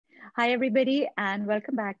Hi, everybody, and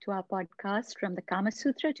welcome back to our podcast from the Kama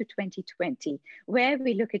Sutra to 2020, where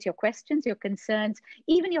we look at your questions, your concerns,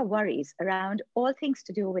 even your worries around all things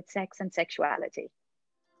to do with sex and sexuality.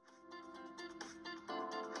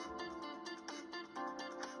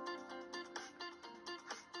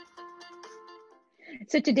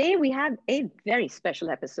 So today we have a very special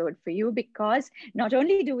episode for you because not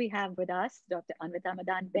only do we have with us Dr. Anvita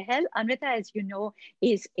Madan-Bahel. Anvita, as you know,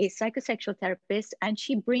 is a psychosexual therapist, and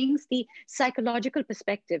she brings the psychological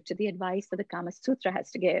perspective to the advice that the Kama Sutra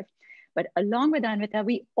has to give. But along with Anvita,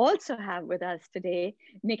 we also have with us today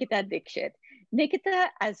Nikita Dixit. Nikita,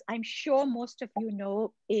 as I'm sure most of you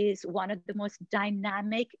know, is one of the most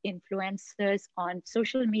dynamic influencers on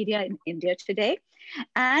social media in India today.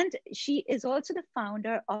 And she is also the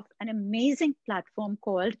founder of an amazing platform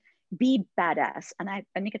called Be Badass. And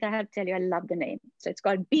Nikita, I have to tell you, I love the name. So it's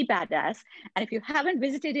called Be Badass. And if you haven't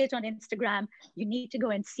visited it on Instagram, you need to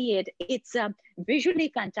go and see it. It's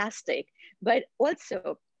visually fantastic, but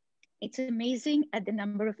also it's amazing at the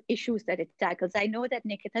number of issues that it tackles. I know that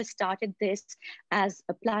Nikita started this as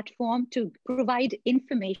a platform to provide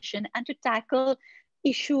information and to tackle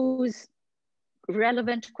issues,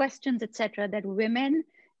 relevant questions, etc., that women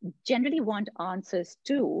generally want answers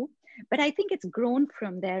to. But I think it's grown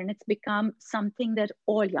from there and it's become something that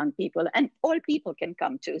all young people and all people can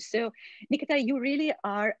come to. So, Nikita, you really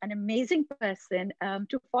are an amazing person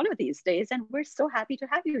to follow these days. And we're so happy to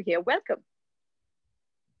have you here. Welcome.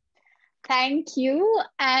 Thank you.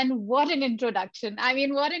 And what an introduction. I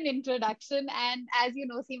mean, what an introduction. And as you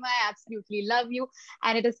know, Seema, I absolutely love you.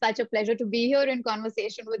 And it is such a pleasure to be here in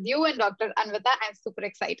conversation with you and Dr. Anvita. I'm super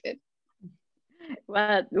excited.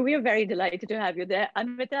 Well, we are very delighted to have you there.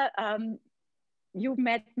 Anvita, you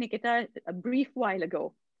met Nikita a brief while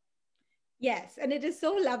ago. Yes, and it is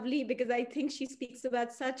so lovely because I think she speaks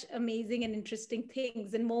about such amazing and interesting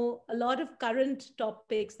things and a lot of current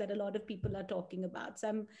topics that a lot of people are talking about. So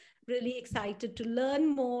I'm really excited to learn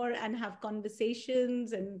more and have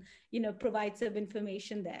conversations and, provide some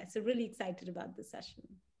information there. So really excited about this session.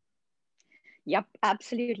 Yep,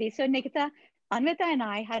 absolutely. So Nikita, Anvita and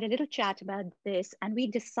I had a little chat about this, and we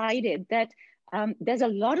decided that there's a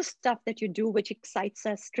lot of stuff that you do which excites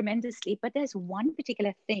us tremendously, but there's one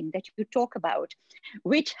particular thing that you talk about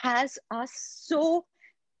which has us so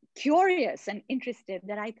curious and interested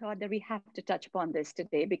that I thought that we have to touch upon this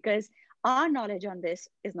today because our knowledge on this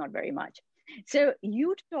is not very much. So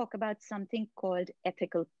you talk about something called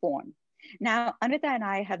ethical porn. Now, Anvita and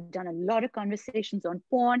I have done a lot of conversations on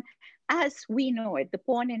porn. As we know it, the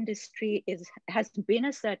porn industry has been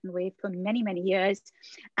a certain way for many, many years.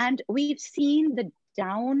 And we've seen the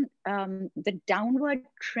downward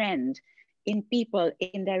trend in people,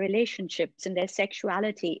 in their relationships, in their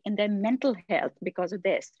sexuality, in their mental health because of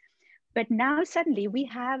this. But now suddenly we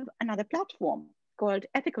have another platform called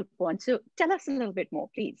ethical porn. So tell us a little bit more,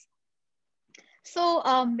 please. So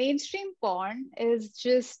mainstream porn is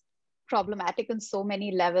just problematic on so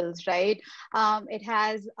many levels, right? It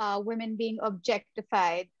has women being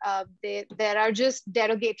objectified. There are just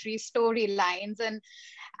derogatory storylines. And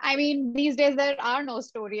I mean, these days there are no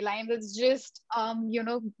storylines. It's just,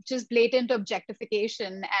 just blatant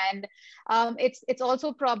objectification. And it's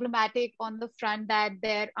also problematic on the front that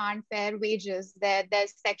there aren't fair wages,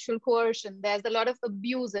 there's sexual coercion, there's a lot of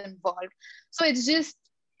abuse involved. So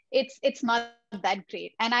it's not that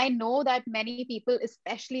great. And I know that many people,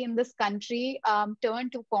 especially in this country, turn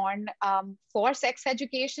to porn for sex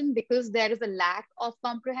education because there is a lack of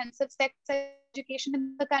comprehensive sex education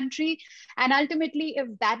in the country. And ultimately, if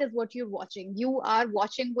that is what you are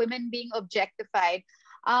watching women being objectified,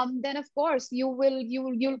 then of course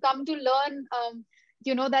you'll come to learn,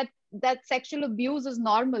 that sexual abuse is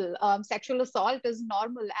normal, sexual assault is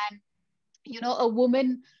normal, and a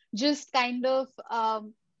woman just kind of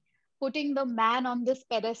putting the man on this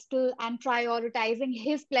pedestal and prioritizing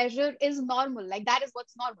his pleasure is normal. Like that is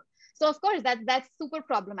what's normal. So of course that's super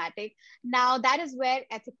problematic. Now that is where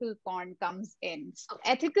ethical porn comes in. So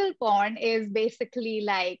ethical porn is basically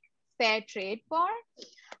like fair trade porn.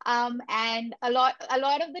 And a lot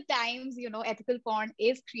of the times, ethical porn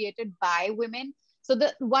is created by women. So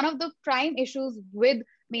one of the prime issues with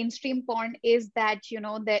mainstream porn is that,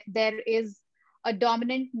 that there is a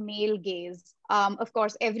dominant male gaze. Of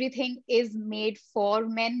course, everything is made for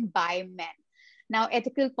men by men. Now,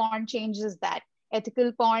 ethical porn changes that.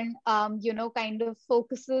 Ethical porn, kind of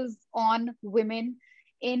focuses on women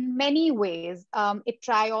in many ways. It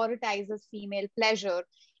prioritizes female pleasure.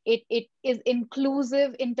 it is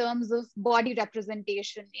inclusive in terms of body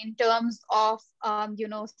representation, in terms of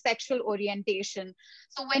sexual orientation.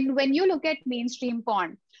 So when you look at mainstream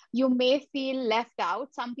porn, you may feel left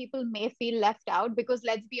out. Some people may feel left out because,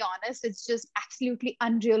 let's be honest, it's just absolutely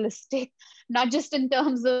unrealistic, not just in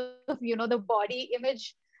terms of the body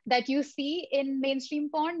image that you see in mainstream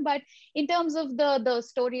porn, but in terms of the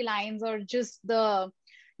storylines, or just the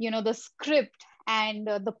script, and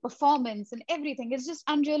the performance and everything is just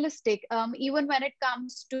unrealistic. Even when it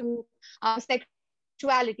comes to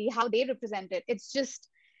sexuality, how they represent it,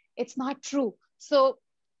 it's not true. So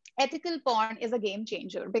ethical porn is a game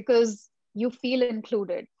changer because you feel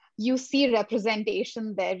included, you see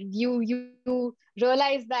representation there, you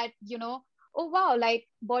realize that oh wow, like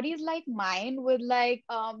bodies like mine with like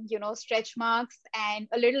stretch marks and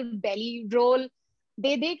a little belly roll,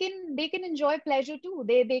 they can enjoy pleasure too,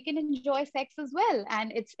 they can enjoy sex as well,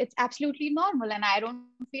 and it's absolutely normal, and I don't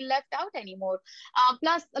feel left out anymore.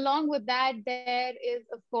 Plus, along with that, there is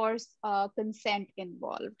of course consent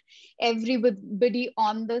involved. Everybody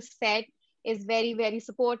on the set is very, very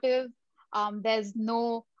supportive. There's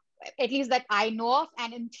no, at least that I know of,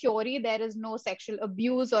 and in theory there is no sexual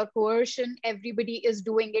abuse or coercion. Everybody is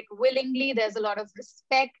doing it willingly. There's a lot of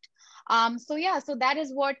respect. So yeah, so that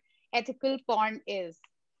is what ethical porn is.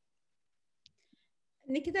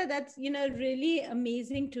 Nikita, that's really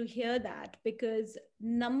amazing to hear that, because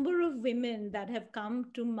number of women that have come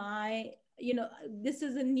to my, this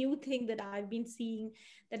is a new thing that I've been seeing,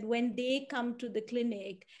 that when they come to the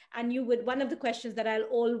clinic, and one of the questions that I'll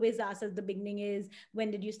always ask at the beginning is, when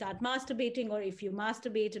did you start masturbating, or if you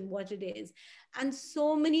masturbate, and what it is. And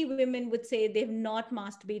so many women would say they've not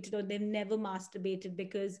masturbated, or they've never masturbated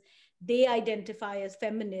because they identify as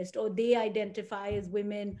feminist, or they identify as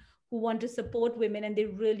women who want to support women, and they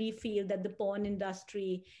really feel that the porn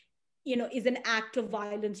industry is an act of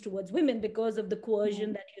violence towards women because of the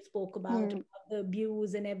coercion that you spoke about the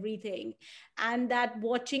abuse and everything. And that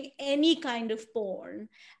watching any kind of porn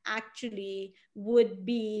actually would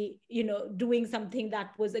be doing something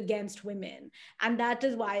that was against women. And that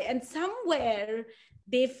is why, and somewhere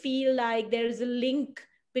they feel like there is a link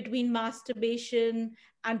between masturbation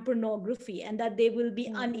and pornography, and that they will be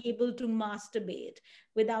unable to masturbate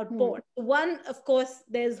without porn. One, of course,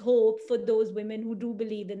 there's hope for those women who do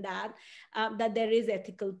believe in that, that there is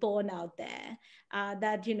ethical porn out there,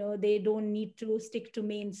 that they don't need to stick to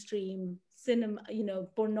mainstream cinema,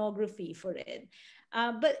 pornography for it.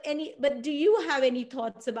 But do you have any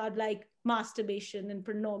thoughts about like masturbation and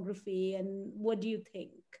pornography, and what do you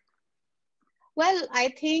think? Well, I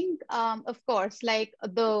think, of course, like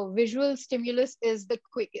the visual stimulus is the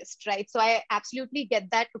quickest, right? So I absolutely get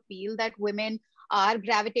that appeal that women are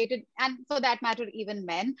gravitated, and for that matter, even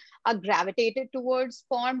men are gravitated towards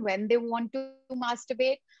porn when they want to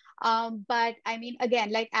masturbate. But I mean,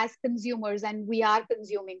 again, like as consumers, and we are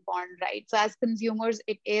consuming porn, right? So as consumers,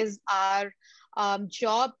 it is our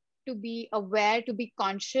job to be aware, to be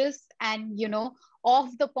conscious, and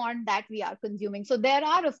of the porn that we are consuming. So there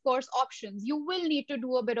are, of course, options. You will need to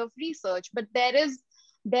do a bit of research, but there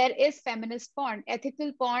is feminist porn.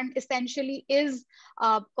 Ethical porn essentially is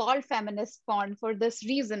called feminist porn for this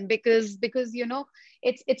reason, because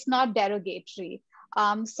it's not derogatory.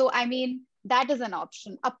 So I mean, that is an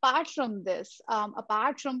option. Apart from this,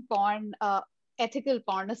 apart from porn, ethical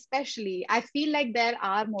porn especially, I feel like there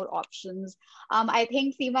are more options. I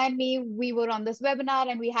think Seema and me, we were on this webinar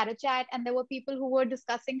and we had a chat, and there were people who were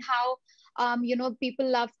discussing how people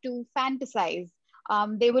love to fantasize.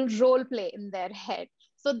 They will role play in their head.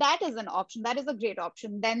 So that is an option. That is a great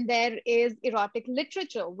option. Then there is erotic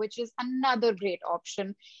literature, which is another great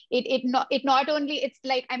option. It not only, it's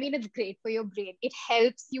like, I mean, it's great for your brain. It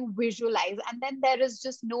helps you visualize, and then there is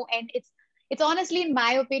just no end. It's honestly, in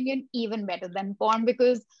my opinion, even better than porn,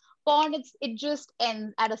 because porn, it just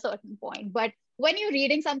ends at a certain point. But when you're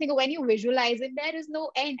reading something or when you're visualizing, there is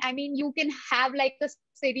no end. I mean, you can have like a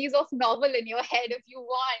series of novel in your head if you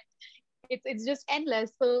want. It's just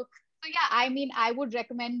endless. So yeah, I mean, I would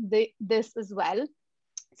recommend this as well.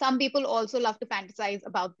 Some people also love to fantasize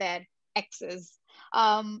about their exes.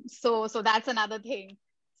 So that's another thing.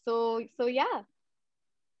 So yeah,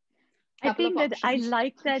 I couple of think that I options.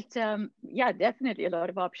 like that. Yeah, definitely a lot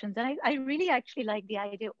of options. And I really actually like the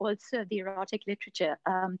idea also of the erotic literature.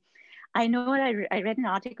 I know I read an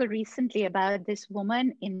article recently about this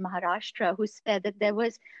woman in Maharashtra who said that there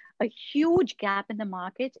was a huge gap in the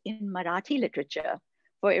market in Marathi literature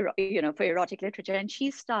for erotic literature, and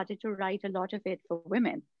she started to write a lot of it for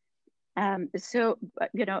women. I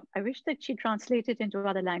wish that she translated into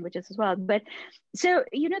other languages as well. But so,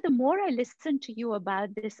 the more I listen to you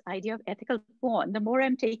about this idea of ethical porn, the more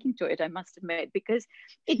I'm taking to it, I must admit, because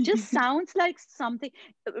it just sounds like something,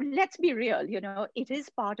 let's be real, it is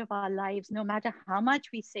part of our lives, no matter how much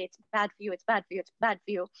we say it's bad for you, it's bad for you, it's bad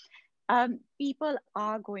for you. People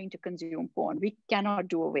are going to consume porn. We cannot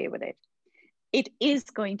do away with it. It is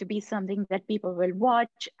going to be something that people will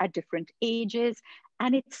watch at different ages.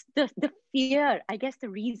 And it's the fear, I guess the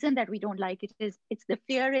reason that we don't like it is it's the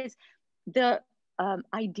fear is the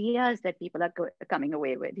ideas that people are coming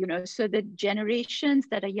away with, so the generations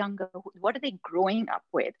that are younger, what are they growing up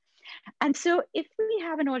with? And so if we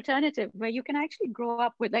have an alternative where you can actually grow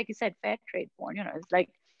up with, like you said, fair trade porn, it's like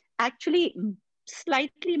actually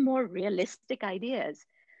slightly more realistic ideas,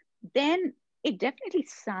 then it definitely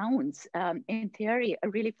sounds, in theory, a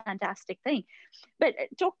really fantastic thing. But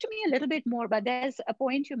talk to me a little bit more about, there's a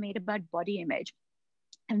point you made about body image.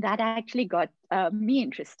 And that actually got me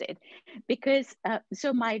interested because,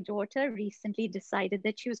 so my daughter recently decided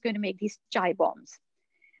that she was going to make these chai bombs.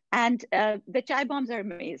 And the chai bombs are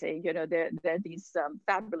amazing. They're these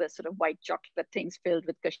fabulous sort of white chocolate things filled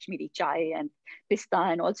with Kashmiri chai and pista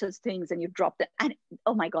and all sorts of things. And you drop them. And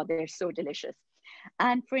oh my God, they're so delicious.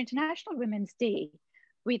 And for International Women's Day,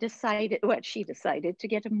 she decided to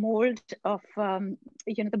get a mold of,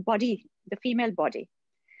 the body, the female body.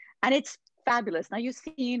 And it's fabulous. Now you've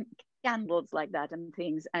seen candles like that and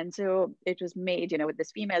things. And so it was made, with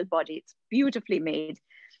this female body. It's beautifully made.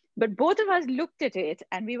 But both of us looked at it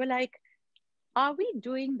and we were like, are we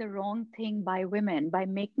doing the wrong thing by women by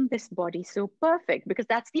making this body so perfect? Because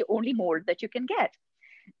that's the only mold that you can get.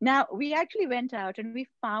 Now, we actually went out and we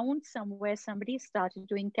found somewhere somebody started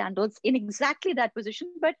doing candles in exactly that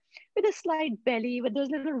position, but with a slight belly, with those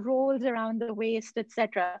little rolls around the waist,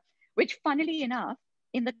 etc. Which, funnily enough,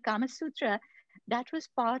 in the Kama Sutra, that was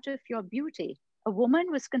part of your beauty. A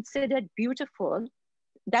woman was considered beautiful.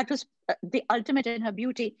 That was the ultimate in her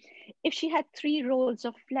beauty if she had 3 rolls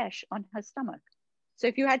of flesh on her stomach. So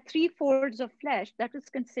if you had 3 folds of flesh, that was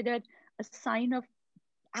considered a sign of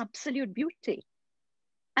absolute beauty.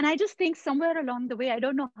 And I just think somewhere along the way, I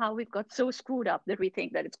don't know how we've got so screwed up that we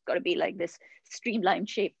think that it's got to be like this streamlined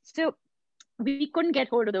shape. So we couldn't get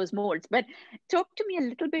hold of those molds. But talk to me a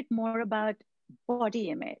little bit more about body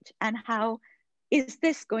image and how is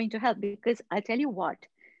this going to help? Because I'll tell you what,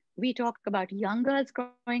 we talk about young girls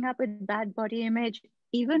growing up with bad body image,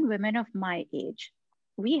 even women of my age.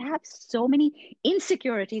 We have so many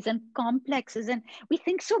insecurities and complexes, and we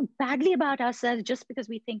think so badly about ourselves just because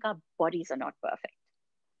we think our bodies are not perfect.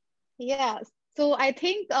 Yeah. So I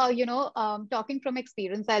think, talking from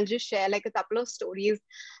experience, I'll just share like a couple of stories.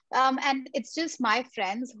 And it's just my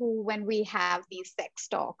friends who, when we have these sex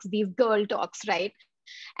talks, these girl talks, right?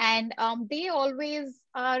 And they always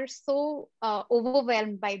are so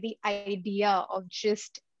overwhelmed by the idea of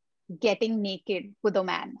just getting naked with a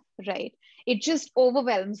man, right? It just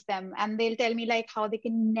overwhelms them. And they'll tell me like how they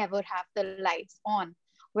can never have the lights on.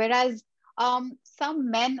 Whereas some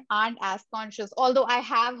men aren't as conscious, although I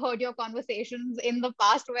have heard your conversations in the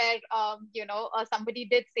past where somebody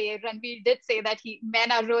did say, Ranveer did say that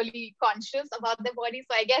men are really conscious about their body.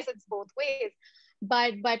 So I guess it's both ways.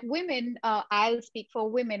 But women, I'll speak for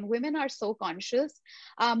women are so conscious.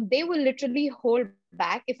 They will literally hold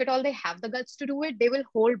back. If at all they have the guts to do it, they will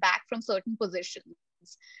hold back from certain positions,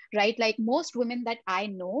 right? Like most women that I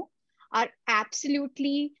know are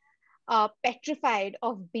absolutely petrified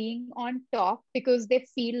of being on top because they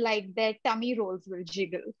feel like their tummy rolls will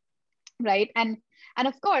jiggle, right? And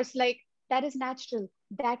of course, like that is natural.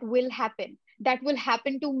 That will happen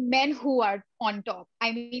to men who are on top.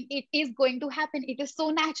 I mean, it is going to happen. It is so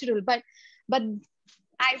natural. But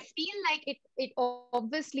I feel like it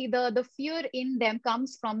obviously the fear in them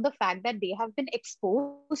comes from the fact that they have been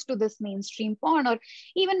exposed to this mainstream porn or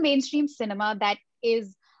even mainstream cinema that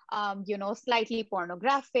is slightly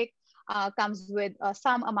pornographic, comes with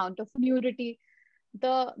some amount of nudity.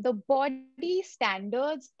 The body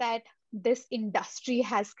standards that this industry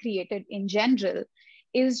has created in general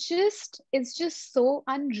is just so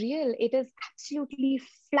unreal. It is absolutely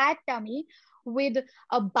flat tummy with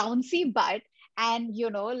a bouncy butt and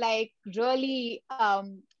like really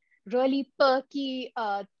perky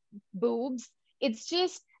boobs. It's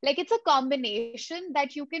just like it's a combination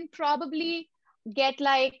that you can probably get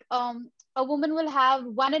like a woman will have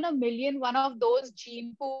 1 in a million, one of those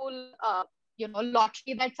gene pool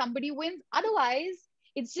lottery that somebody wins. Otherwise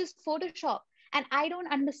it's just Photoshop. And I don't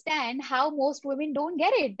understand how most women don't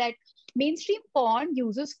get it, that mainstream porn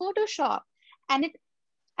uses Photoshop. And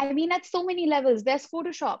I mean, at so many levels, there's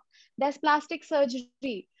Photoshop, there's plastic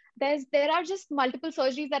surgery, there are just multiple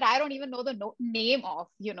surgeries that I don't even know the name of,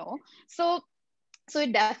 so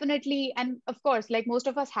it definitely, and of course, like most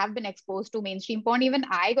of us have been exposed to mainstream porn. Even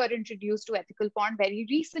I got introduced to ethical porn very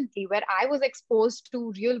recently, where I was exposed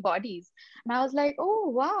to real bodies. And I was like, oh,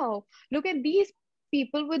 wow, look at these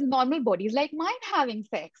people with normal bodies like mine having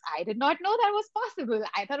sex. I did not know that was possible.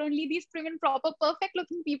 I thought only these prim and proper, perfect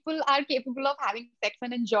looking people are capable of having sex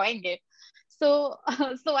and enjoying it. So,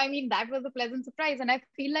 so I mean, that was a pleasant surprise. And I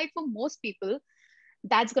feel like for most people,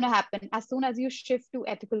 that's going to happen as soon as you shift to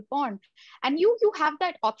ethical porn. And you have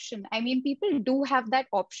that option. I mean, people do have that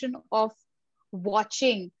option of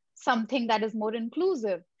watching something that is more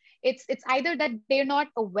inclusive. It's either that they're not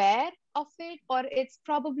aware of it, or it's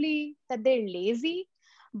probably that they're lazy.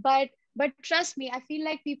 But trust me, I feel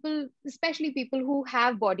like people, especially people who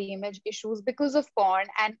have body image issues because of porn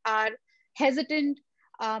and are hesitant,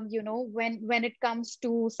 when it comes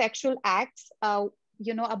to sexual acts,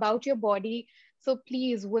 about your body. So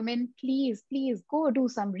please, women, please go do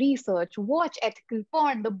some research, watch ethical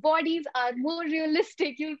porn. The bodies are more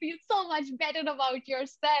realistic. You'll feel so much better about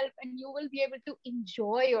yourself, and you will be able to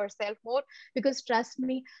enjoy yourself more, because trust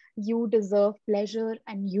me, you deserve pleasure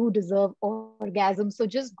and you deserve orgasm. So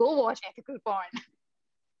just go watch ethical porn.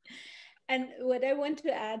 And what I want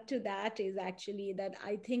to add to that is actually that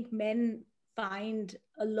I think men find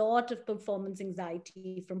a lot of performance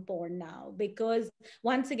anxiety from porn now, because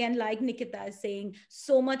once again, like Nikita is saying,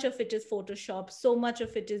 so much of it is Photoshop, so much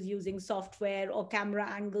of it is using software or camera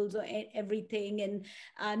angles or everything.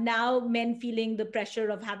 And now men feeling the pressure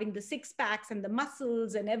of having the six packs and the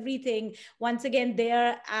muscles and everything, once again,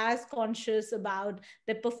 they're as conscious about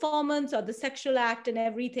the performance or the sexual act and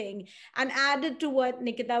everything. And added to what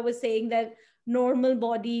Nikita was saying, that normal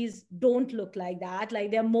bodies don't look like that,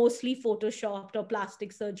 like they're mostly photoshopped or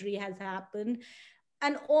plastic surgery has happened.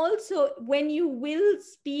 And also, when you will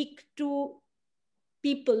speak to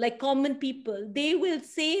people, like common people, they will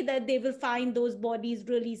say that they will find those bodies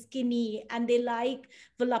really skinny and they like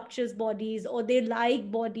voluptuous bodies, or they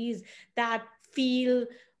like bodies that feel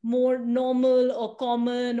more normal or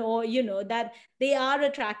common, or that they are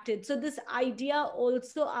attracted. So this idea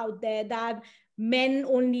also out there that men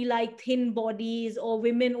only like thin bodies or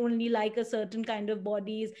women only like a certain kind of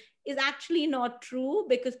bodies is actually not true,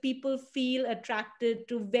 because people feel attracted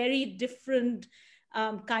to very different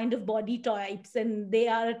kind of body types, and they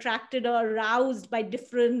are attracted or aroused by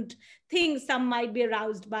different things. Some might be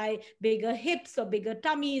aroused by bigger hips or bigger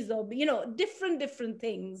tummies, or different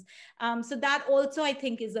things. So that also, I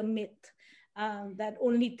think, is a myth, that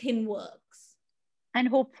only thin works. And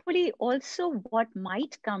hopefully also what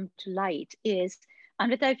might come to light is,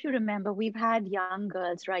 Anvita, if you remember, we've had young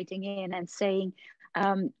girls writing in and saying,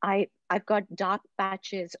 I've got dark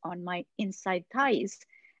patches on my inside thighs.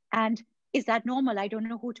 And is that normal? I don't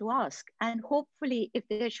know who to ask. And hopefully, if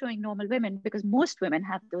they're showing normal women, because most women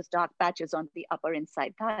have those dark patches on the upper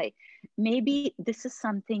inside thigh, maybe this is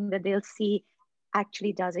something that they'll see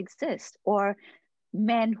actually does exist. Or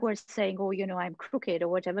men who are saying, oh, I'm crooked or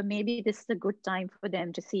whatever, maybe this is a good time for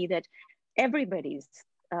them to see that everybody's,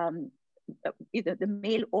 either the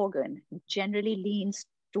male organ generally leans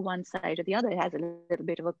to one side or the other. It has a little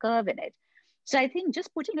bit of a curve in it. So I think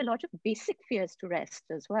just putting a lot of basic fears to rest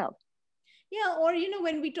as well. Yeah, or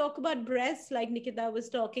when we talk about breasts, like Nikita was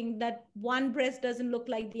talking, that one breast doesn't look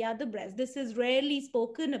like the other breast. This is rarely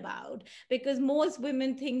spoken about, because most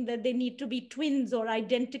women think that they need to be twins or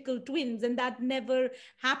identical twins, and that never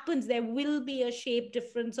happens. There will be a shape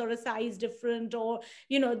difference or a size different, or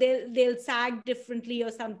they'll sag differently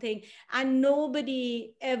or something, and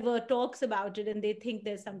nobody ever talks about it, and they think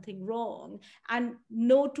there's something wrong. And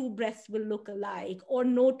no two breasts will look alike, or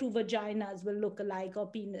no two vaginas will look alike,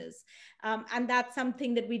 or penis. And that's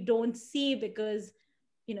something that we don't see, because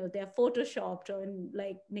they're photoshopped, or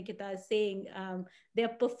like Nikita is saying, they're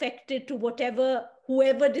perfected to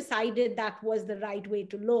whoever decided that was the right way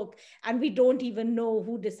to look, and we don't even know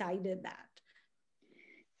who decided that.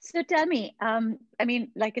 So tell me, I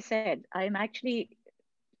mean, like I said, I'm actually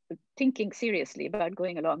thinking seriously about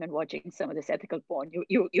going along and watching some of this ethical porn.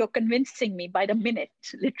 You're convincing me by the minute,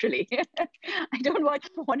 literally. I don't watch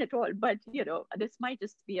porn at all, but this might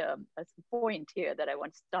just be a point here that I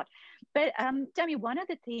want to start. But tell me, one of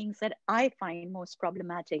the things that I find most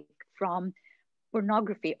problematic from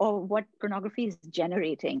pornography, or what pornography is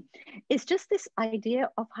generating, is just this idea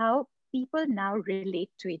of how people now relate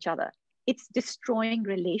to each other. It's destroying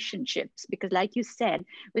relationships, because like you said,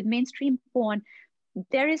 with mainstream porn,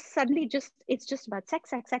 there is suddenly it's just about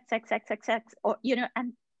sex, or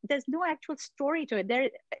and there's no actual story to it.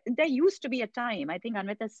 There used to be a time, I think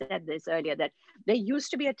Anvita said this earlier, that there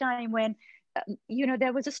used to be a time when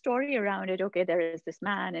there was a story around it. Okay, there is this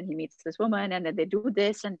man and he meets this woman and then they do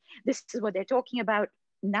this and this is what they're talking about.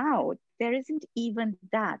 Now, there isn't even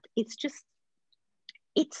that. It's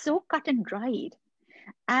so cut and dried.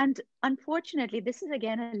 And unfortunately, this is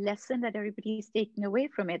again a lesson that everybody is taking away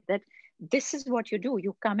from it, that this is what you do.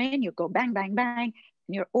 You come in, you go bang, bang, bang,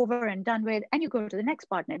 and you're over and done with, and you go to the next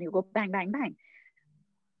partner and you go bang, bang, bang.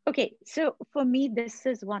 Okay, so for me, this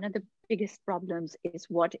is one of the biggest problems, is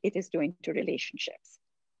what it is doing to relationships.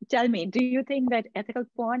 Tell me, do you think that ethical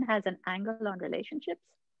porn has an angle on relationships?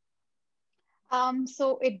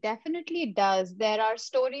 So it definitely does. There are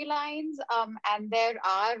storylines, and there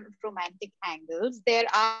are romantic angles. There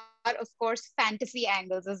are, of course, fantasy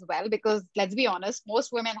angles as well, because let's be honest,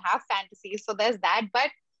 most women have fantasies. So there's that,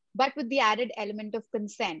 but with the added element of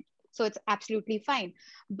consent. So it's absolutely fine.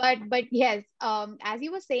 But yes, as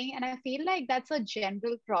you were saying, and I feel like that's a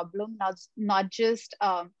general problem, not just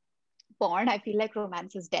porn. I feel like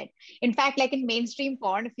romance is dead. In fact, like in mainstream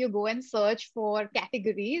porn, if you go and search for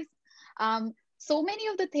categories, so many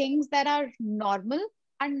of the things that are normal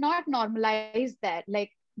are not normalized there. Like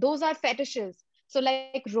those are fetishes. So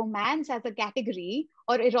like romance as a category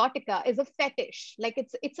or erotica is a fetish. Like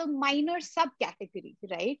it's a minor subcategory,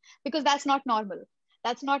 right? Because that's not normal.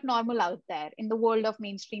 That's not normal out there in the world of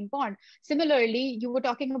mainstream porn. Similarly, you were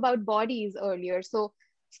talking about bodies earlier. So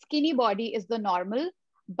skinny body is the normal,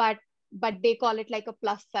 but they call it like a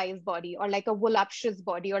plus size body or like a voluptuous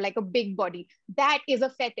body or like a big body. That is a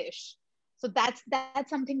fetish. So that's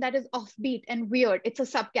something that is offbeat and weird. It's a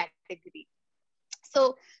subcategory.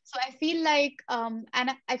 So I feel like and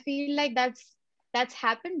I feel like that's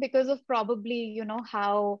happened because of probably,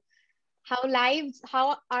 how our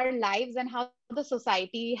lives and how the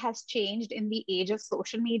society has changed in the age of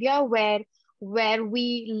social media, where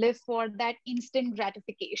we live for that instant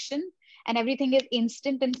gratification, and everything is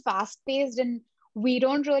instant and fast paced, and we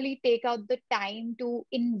don't really take out the time to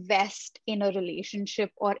invest in a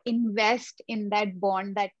relationship or invest in that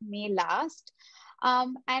bond that may last.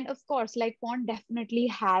 And of course, like porn definitely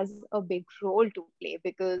has a big role to play,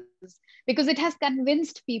 because it has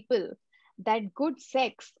convinced people that good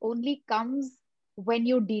sex only comes when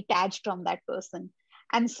you detach from that person.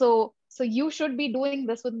 And so you should be doing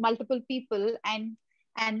this with multiple people,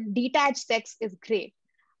 and detached sex is great.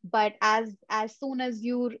 But as soon as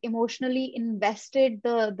you're emotionally invested,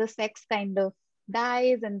 the sex kind of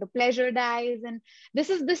dies and the pleasure dies. And this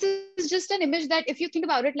is just an image that, if you think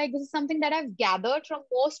about it, like this is something that I've gathered from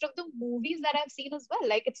most of the movies that I've seen as well.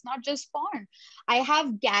 Like it's not just porn. I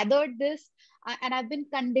have gathered this, and I've been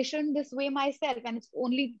conditioned this way myself, and it's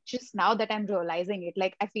only just now that I'm realizing it.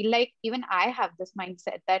 Like I feel like even I have this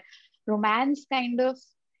mindset that romance kind of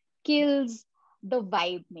kills the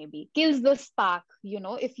vibe, maybe kills the spark.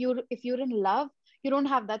 If you're in love, you don't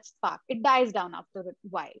have that spark. It dies down after a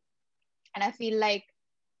while. And I feel like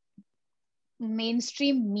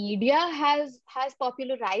mainstream media has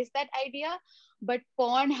popularized that idea, but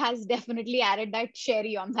porn has definitely added that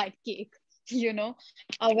cherry on that cake,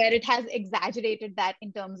 where it has exaggerated that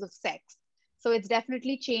in terms of sex. So it's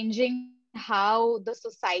definitely changing how the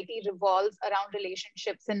society revolves around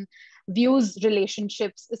relationships and views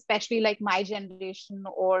relationships, especially like my generation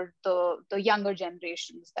or the younger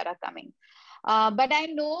generations that are coming. But I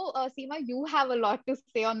know, Seema, you have a lot to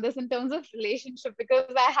say on this in terms of relationship, because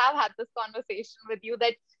I have had this conversation with you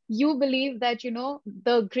that you believe that,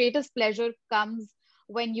 the greatest pleasure comes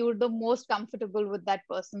when you're the most comfortable with that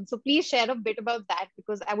person. So please share a bit about that,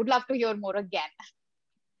 because I would love to hear more again.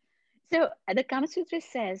 So the Kama Sutra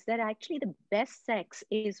says that actually the best sex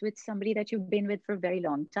is with somebody that you've been with for a very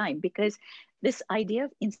long time, because this idea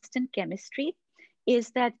of instant chemistry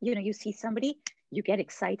is that, you see somebody, you get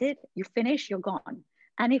excited, you finish, you're gone.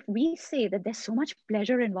 And if we say that there's so much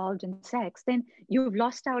pleasure involved in sex, then you've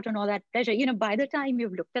lost out on all that pleasure. By the time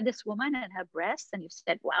you've looked at this woman and her breasts and you've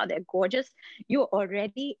said, wow, they're gorgeous, you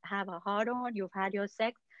already have a hard on, you've had your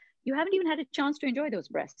sex, you haven't even had a chance to enjoy those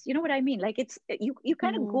breasts. You know what I mean? Like you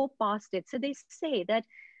kind of go past it. So they say that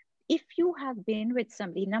if you have been with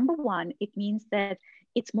somebody, number one, it means that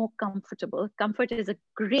it's more comfortable. Comfort is a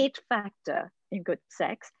great factor in good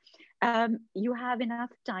sex. You have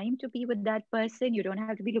enough time to be with that person. You don't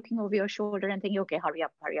have to be looking over your shoulder and thinking, okay, hurry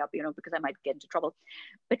up, because I might get into trouble.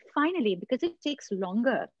 But finally, because it takes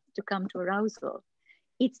longer to come to arousal,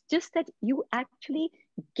 it's just that you actually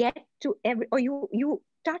get to you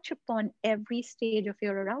touch upon every stage of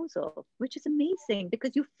your arousal, which is amazing,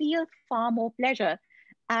 because you feel far more pleasure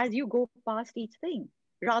as you go past each thing,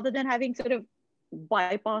 rather than having sort of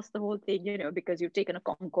bypassed the whole thing, because you've taken a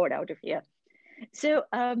Concorde out of here. So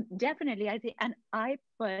definitely, I think, and I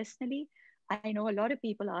personally, I know a lot of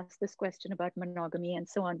people ask this question about monogamy and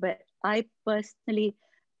so on, but I personally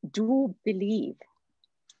do believe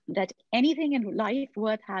that anything in life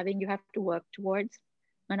worth having, you have to work towards.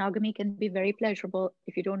 Monogamy can be very pleasurable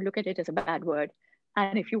if you don't look at it as a bad word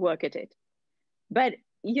and if you work at it. But,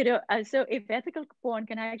 so if ethical porn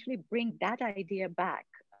can actually bring that idea back,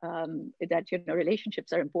 that,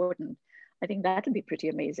 relationships are important, I think that'll be pretty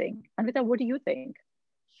amazing. Anvita, what do you think?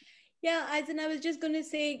 Yeah, as in I was just going to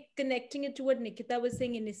say, connecting it to what Nikita was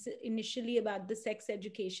saying initially about the sex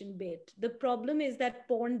education bit. The problem is that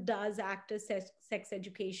porn does act as sex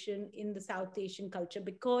education in the South Asian culture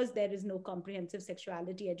because there is no comprehensive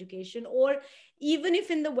sexuality education. Or even if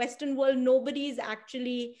in the Western world, nobody is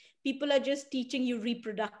actually, people are just teaching you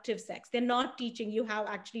reproductive sex. They're not teaching you how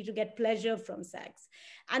actually to get pleasure from sex.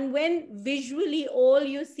 And when visually all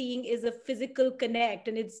you're seeing is a physical connect,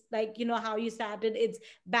 and it's like, how you started, it's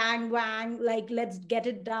bang, bang, like let's get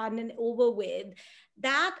it done and over with,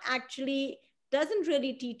 that actually doesn't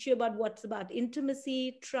really teach you about what's about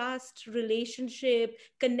intimacy, trust, relationship,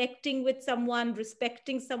 connecting with someone,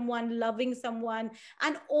 respecting someone, loving someone.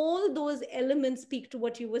 And all those elements speak to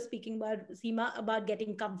what you were speaking about, Seema, about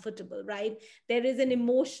getting comfortable, right? There is an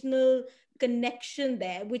emotional connection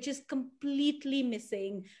there, which is completely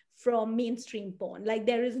missing from mainstream porn. Like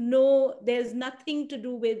there's nothing to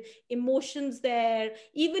do with emotions there.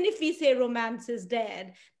 Even if we say romance is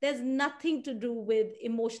dead, there's nothing to do with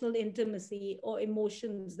emotional intimacy or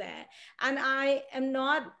emotions there. And I'm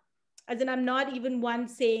not even one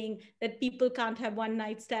saying that people can't have one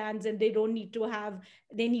night stands and they need to have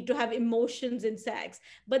emotions in sex.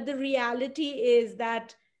 But the reality is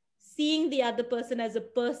that seeing the other person as a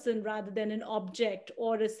person rather than an object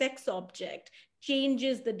or a sex object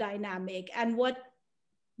changes the dynamic. And what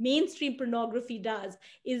mainstream pornography does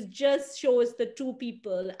is just shows the two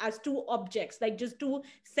people as two objects, like just two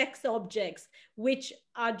sex objects, which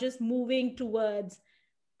are just moving towards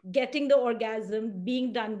getting the orgasm,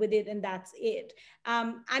 being done with it, and that's it.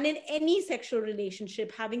 And in any sexual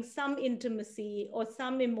relationship, having some intimacy or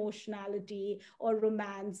some emotionality or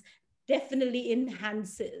romance definitely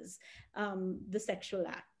enhances the sexual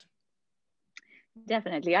act.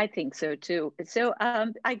 Definitely, I think so too. So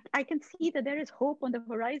I can see that there is hope on the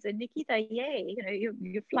horizon. Nikita, yay!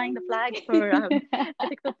 You're flying the flag for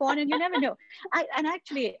ethical porn, and you never know. And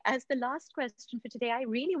actually, as the last question for today, I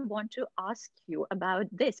really want to ask you about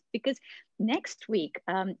this because next week,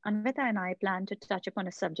 Anvita and I plan to touch upon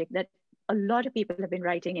a subject that a lot of people have been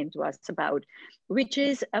writing into us about, which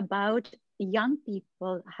is about young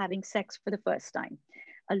people having sex for the first time.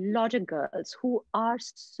 A lot of girls who are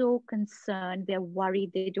so concerned, they're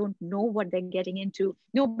worried, they don't know what they're getting into.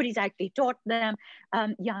 Nobody's actually taught them.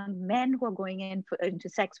 Young men who are going into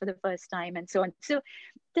sex for the first time and so on. So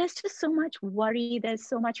there's just so much worry. There's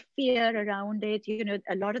so much fear around it.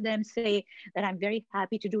 A lot of them say that I'm very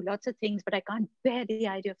happy to do lots of things, but I can't bear the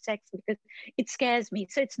idea of sex because it scares me.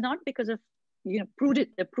 So it's not because of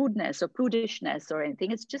prudeness or prudishness or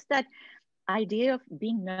anything. It's just that idea of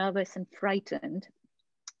being nervous and frightened.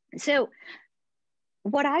 So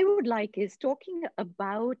what I would like is talking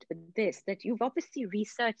about this, that you've obviously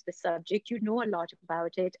researched the subject, you know a lot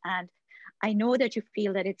about it, and I know that you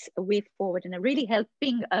feel that it's a way forward and a really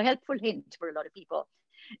helpful hint for a lot of people.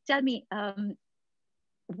 Tell me,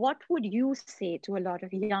 what would you say to a lot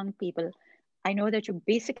of young people? I know that you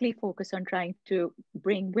basically focus on trying to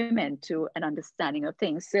bring women to an understanding of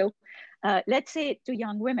things. So let's say to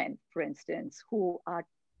young women, for instance, who are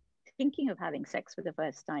thinking of having sex for the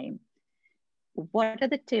first time, what are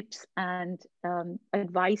the tips and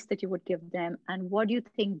advice that you would give them? And what do you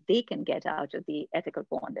think they can get out of the ethical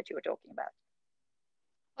porn that you were talking about?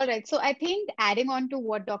 All right. So I think adding on to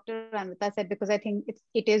what Dr. Anvita said, because I think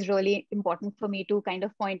it is really important for me to kind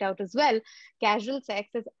of point out as well, casual sex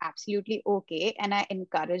is absolutely okay. And I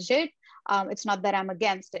encourage it. It's not that I'm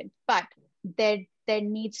against it, but there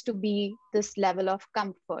needs to be this level of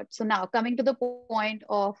comfort. So now coming to the point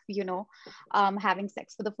of, having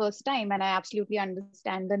sex for the first time, and I absolutely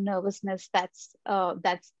understand the nervousness that's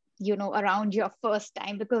around your first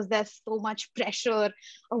time, because there's so much pressure.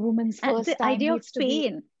 A woman's first the time idea of needs to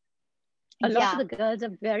pain. be. A lot of the girls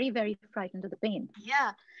are very, very frightened of the pain.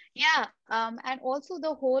 Yeah. And also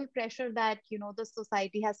the whole pressure that, the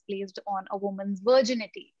society has placed on a woman's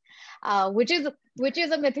virginity, which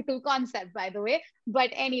is a mythical concept, by the way. But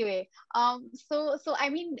anyway, so I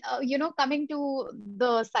mean, coming to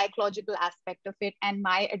the psychological aspect of it, and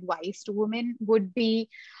my advice to women would be,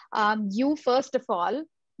 you first of all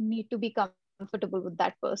need to be comfortable with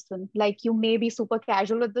that person. Like, you may be super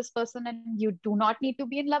casual with this person and you do not need to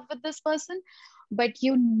be in love with this person, but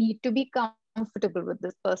you need to be comfortable comfortable with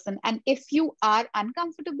this person. And if you are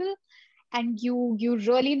uncomfortable and you're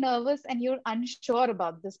really nervous and you're unsure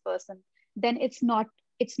about this person, then it's not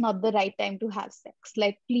the right time to have sex.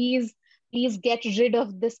 Like, please get rid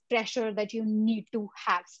of this pressure that you need to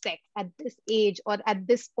have sex at this age or at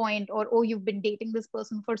this point, or oh, you've been dating this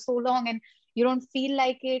person for so long and you don't feel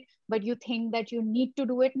like it, but you think that you need to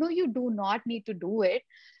do it. No, you do not need to do it.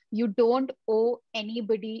 You don't owe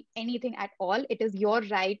anybody anything at all. It is your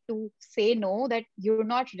right to say no, that you're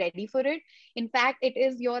not ready for it. In fact, it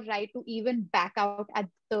is your right to even back out at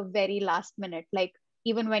the very last minute. Like,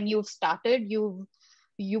 even when you've started, you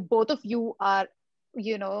both of you are,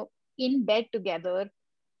 you know, in bed together,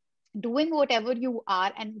 doing whatever you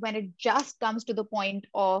are, and when it just comes to the point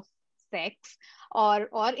of sex or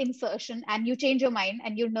insertion and you change your mind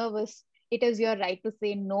and you're nervous, it is your right to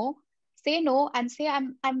say no. Say no and say,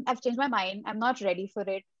 I've changed my mind, I'm not ready for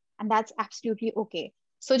it. And that's absolutely okay.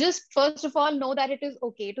 So just first of all, know that it is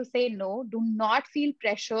okay to say no. Do not feel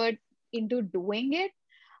pressured into doing it.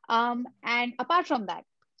 And apart from that,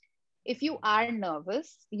 if you are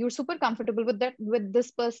nervous, you're super comfortable with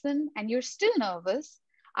this person and you're still nervous,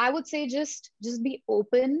 I would say just be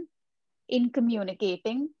open in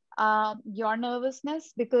communicating your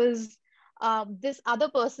nervousness, because this other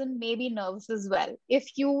person may be nervous as well.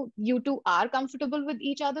 If you two are comfortable with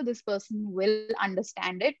each other, this person will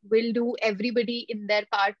understand it, will do everybody in their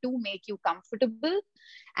part to make you comfortable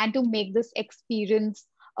and to make this experience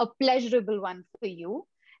a pleasurable one for you.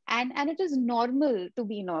 And it is normal to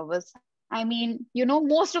be nervous. I mean, you know,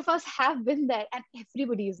 most of us have been there, and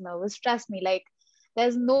everybody is nervous, trust me. Like,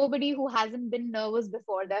 there's nobody who hasn't been nervous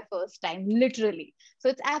before their first time, literally. So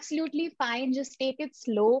it's absolutely fine. Just take it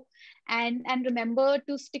slow, and remember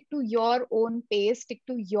to stick to your own pace, stick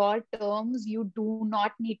to your terms. You do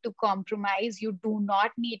not need to compromise. You do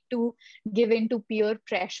not need to give in to peer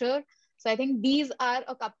pressure. So I think these are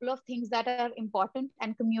a couple of things that are important,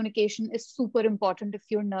 and communication is super important if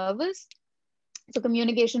you're nervous. So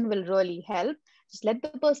communication will really help. Just let the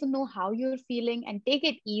person know how you're feeling and take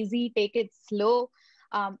it easy, take it slow.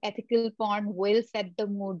 Ethical porn will set the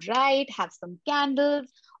mood right. Have some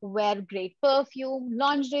candles, wear great perfume,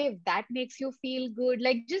 lingerie if that makes you feel good.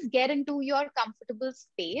 Like, just get into your comfortable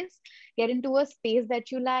space, get into a space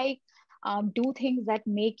that you like. Do things that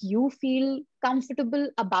make you feel comfortable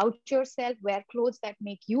about yourself, wear clothes that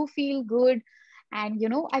make you feel good. And, you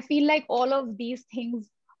know, I feel like all of these things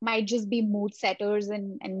might just be mood setters,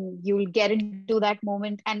 and you'll get into that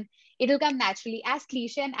moment and it'll come naturally. As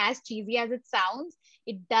cliche and as cheesy as it sounds,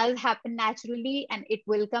 it does happen naturally, and it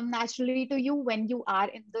will come naturally to you when you are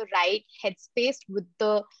in the right headspace with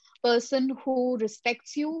the person who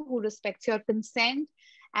respects you, who respects your consent,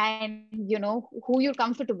 and, you know, who you're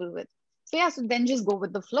comfortable with. So yeah, so then just go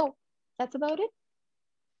with the flow. That's about it.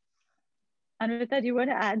 Anvita, do you want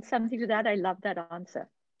to add something to that? I love that answer.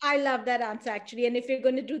 I love that answer, actually. And if you're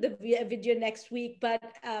going to do the video next week, but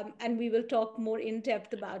and we will talk more in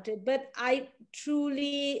depth about it. But I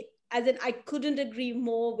truly, as in, I couldn't agree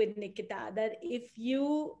more with Nikita that if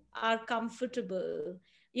you are comfortable,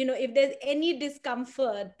 you know, if there's any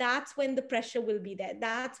discomfort, that's when the pressure will be there.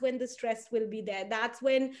 That's when the stress will be there. That's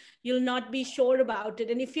when you'll not be sure about it.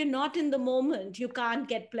 And if you're not in the moment, you can't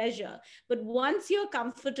get pleasure. But once you're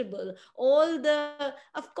comfortable,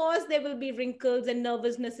 of course, there will be wrinkles and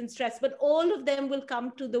nervousness and stress, but all of them will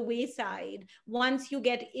come to the wayside once you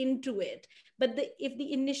get into it. But if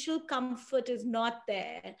the initial comfort is not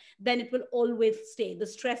there, then it will always stay. The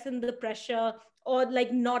stress and the pressure, or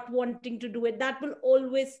like not wanting to do it, that will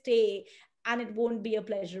always stay, and it won't be a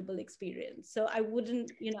pleasurable experience. So I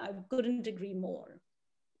couldn't agree more.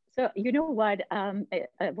 So you know what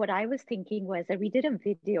I was thinking was that we did a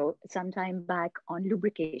video sometime back on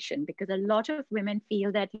lubrication, because a lot of women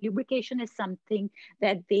feel that lubrication is something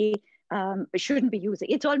that they shouldn't be using.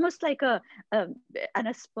 It's almost like an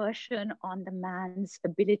aspersion on the man's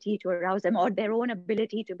ability to arouse them, or their own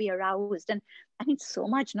ability to be aroused. And I mean, so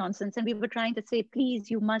much nonsense. And we were trying to say,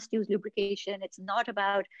 please, you must use lubrication. It's not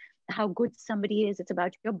about how good somebody is. It's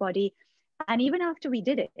about your body. And even after we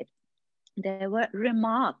did it, there were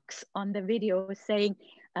remarks on the video saying,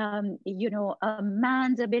 a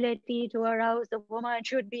man's ability to arouse the woman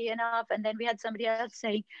should be enough. And then we had somebody else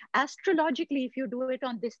saying, astrologically, if you do it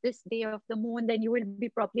on this day of the moon, then you will be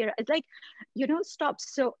properly. It's like, stop.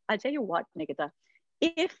 So I'll tell you what, Nikita,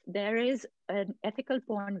 if there is an ethical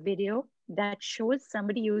porn video that shows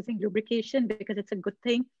somebody using lubrication because it's a good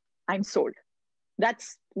thing, I'm sold.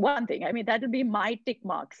 That's one thing. I mean, that'll be my tick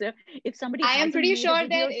mark. So if somebody, I am pretty sure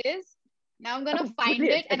there is. Now I'm going to find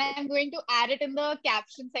it, and I'm going to add it in the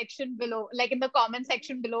caption section below, like in the comment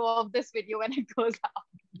section below of this video when it goes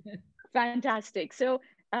out. Fantastic. So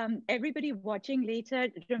everybody watching later,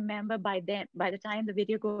 remember by the time the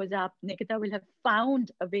video goes up, Nikita will have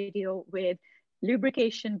found a video with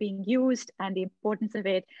lubrication being used and the importance of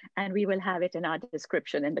it, and we will have it in our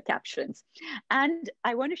description in the captions. And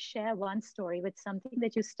I want to share one story with something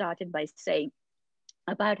that you started by saying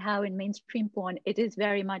about how in mainstream porn, it is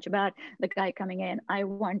very much about the guy coming in. I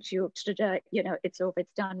want you to, it's over,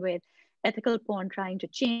 it's done with. Ethical porn, trying to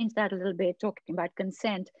change that a little bit, talking about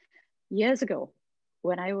consent. Years ago,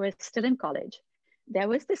 when I was still in college, there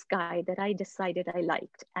was this guy that I decided I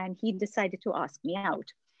liked, and he decided to ask me out.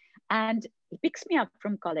 And he picks me up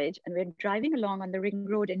from college, and we're driving along on the ring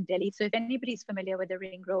road in Delhi. So if anybody's familiar with the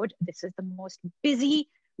ring road, this is the most busy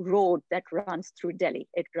road that runs through Delhi.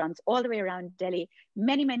 It runs all the way around Delhi,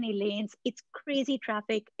 many, many lanes. It's crazy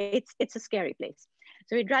traffic. It's a scary place.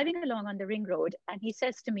 So we're driving along on the ring road, and he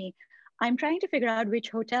says to me, I'm trying to figure out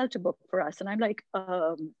which hotel to book for us. And I'm like,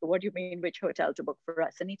 what do you mean, which hotel to book for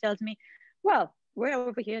us? And he tells me, well, we're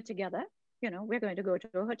over here together. We're going to go to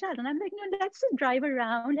a hotel. And I'm like, no, let's just drive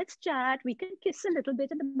around. Let's chat. We can kiss a little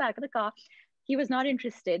bit in the back of the car. He was not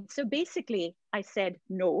interested. So basically, I said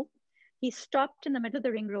no. He stopped in the middle of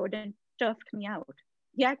the ring road and turfed me out.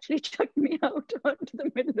 He actually chucked me out onto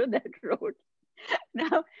the middle of that road.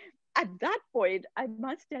 Now, at that point, I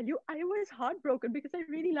must tell you, I was heartbroken because I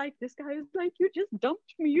really liked this guy. I was like, you just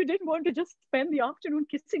dumped me. You didn't want to just spend the afternoon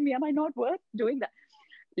kissing me. Am I not worth doing that?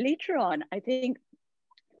 Later on, I think,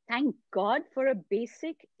 thank God for a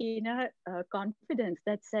basic inner confidence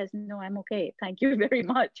that says, no, I'm okay. Thank you very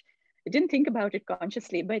much. I didn't think about it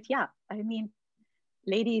consciously, but yeah, I mean,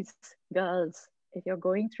 ladies, girls, if you're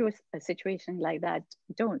going through a situation like that,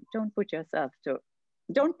 don't put yourself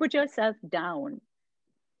down.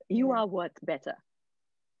 You are worth better.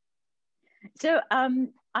 So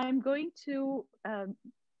I'm going to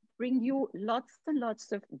bring you lots and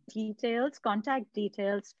lots of details, contact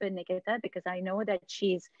details for Nikita, because I know that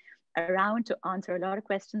she's around to answer a lot of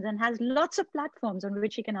questions and has lots of platforms on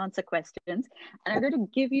which she can answer questions. And I'm going to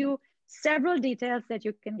give you several details that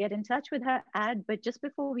you can get in touch with her at. But just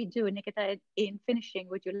before we do, Nikita, in finishing,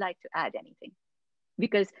 would you like to add anything?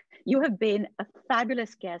 Because you have been a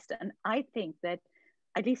fabulous guest, and I think that,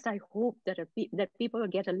 at least I hope that people will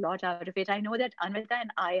get a lot out of it. I know that Anvita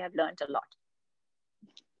and I have learned a lot.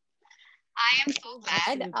 I am so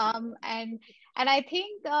glad. And I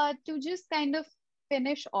think to just kind of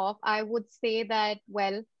finish off, I would say that,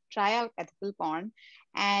 well, try out ethical porn,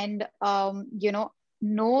 and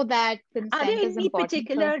know that consent Are there is any important.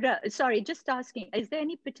 particular? Sorry, just asking. Is there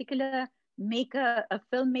any particular maker, a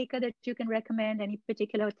filmmaker that you can recommend? Any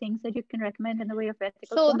particular things that you can recommend in the way of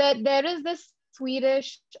ethical porn? So there is this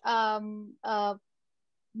Swedish a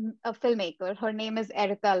filmmaker. Her name is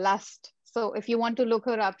Erika Lust. So if you want to look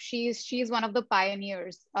her up, she's one of the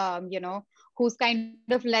pioneers, who's kind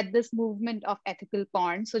of led this movement of ethical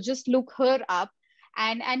porn. So just look her up,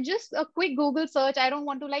 and just a quick Google search. I don't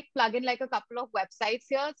want to like plug in like a couple of websites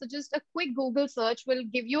here. So just a quick Google search will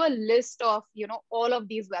give you a list of, all of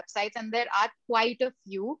these websites, and there are quite a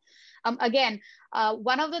few. Again,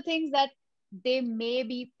 one of the things that they may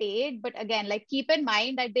be paid, but again, like keep in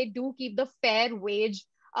mind that they do keep the fair wage,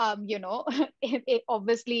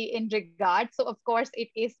 obviously in regard. So of course it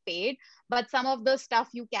is paid, but some of the stuff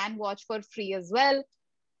you can watch for free as well.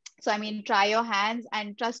 So I mean, try your hands,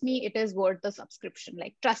 and trust me, it is worth the subscription.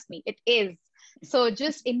 Like, trust me, it is. So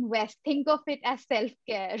just invest, think of it as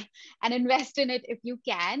self-care, and invest in it if you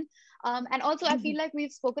can. And also, I feel like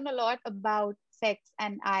we've spoken a lot about sex,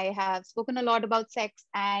 and I have spoken a lot about sex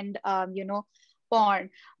and porn.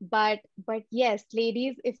 But yes,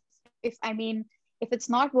 ladies, if it's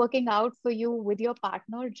not working out for you with your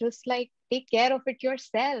partner, just like take care of it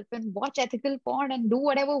yourself and watch ethical porn and do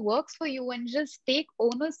whatever works for you, and just take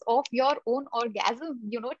onus of your own orgasm.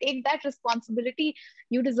 Take that responsibility.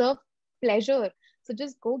 You deserve pleasure. So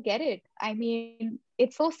just go get it. I mean,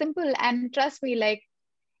 it's so simple, and trust me, like,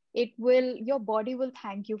 your body will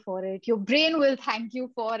thank you for it. Your brain will thank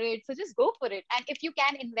you for it. So just go for it. And if you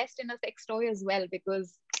can, invest in a sex toy as well,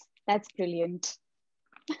 because that's brilliant.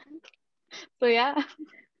 So yeah.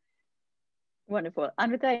 Wonderful.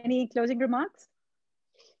 Anvita, any closing remarks?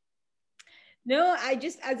 No,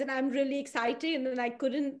 I'm really excited, and I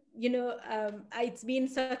couldn't, it's been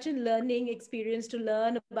such a learning experience to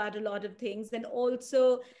learn about a lot of things. And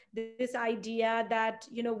also this idea that,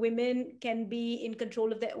 women can be in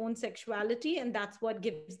control of their own sexuality, and that's what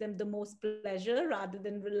gives them the most pleasure rather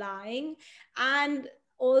than relying. And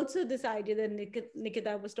also this idea that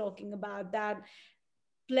Nikita was talking about, that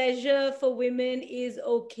pleasure for women is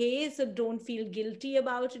okay, so don't feel guilty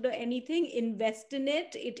about it or anything. Invest in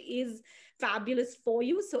it. It is fabulous for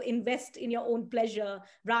you, so invest in your own pleasure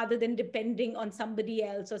rather than depending on somebody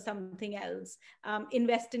else or something else.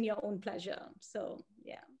 Invest in your own pleasure. So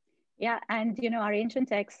yeah. Yeah, and our ancient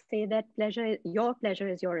texts say that your pleasure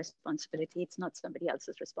is your responsibility. It's not somebody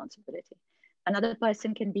else's responsibility. Another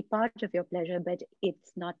person can be part of your pleasure, but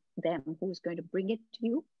it's not them who's going to bring it to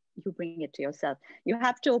you. You bring it to yourself. You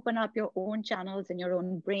have to open up your own channels in your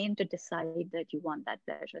own brain to decide that you want that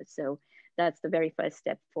pleasure. So that's the very first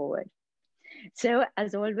step forward. So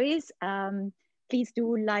as always, please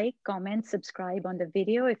do like, comment, subscribe on the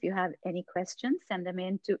video. If you have any questions, send them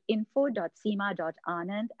in to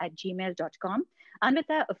info.seema.anand@gmail.com.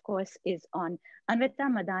 Anvita, of course, is on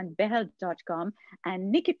anvita.madanbahel.com,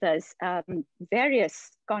 and Nikita's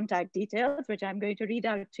various contact details, which I'm going to read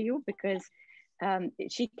out to you because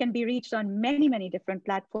she can be reached on many, many different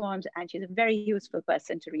platforms, and she's a very useful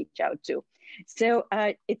person to reach out to. So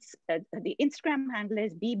the Instagram handle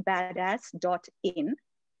is bebadass.in.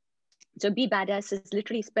 So bebadass is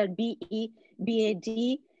literally spelled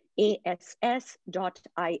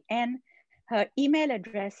BEBADASS.IN. Her email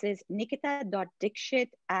address is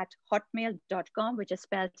nikita.dixit@hotmail.com, which is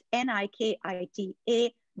spelled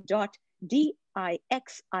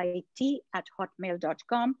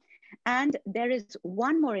NIKITA.DIXIT@hotmail.com. And there is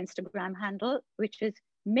one more Instagram handle, which is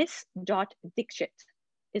miss.dixit.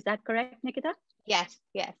 Is that correct, Nikita? Yes,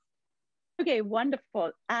 yes. Okay,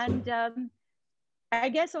 wonderful. And I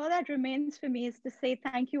guess all that remains for me is to say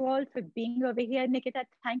thank you all for being over here. Nikita,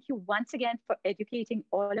 thank you once again for educating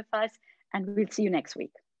all of us, and we'll see you next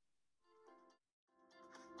week.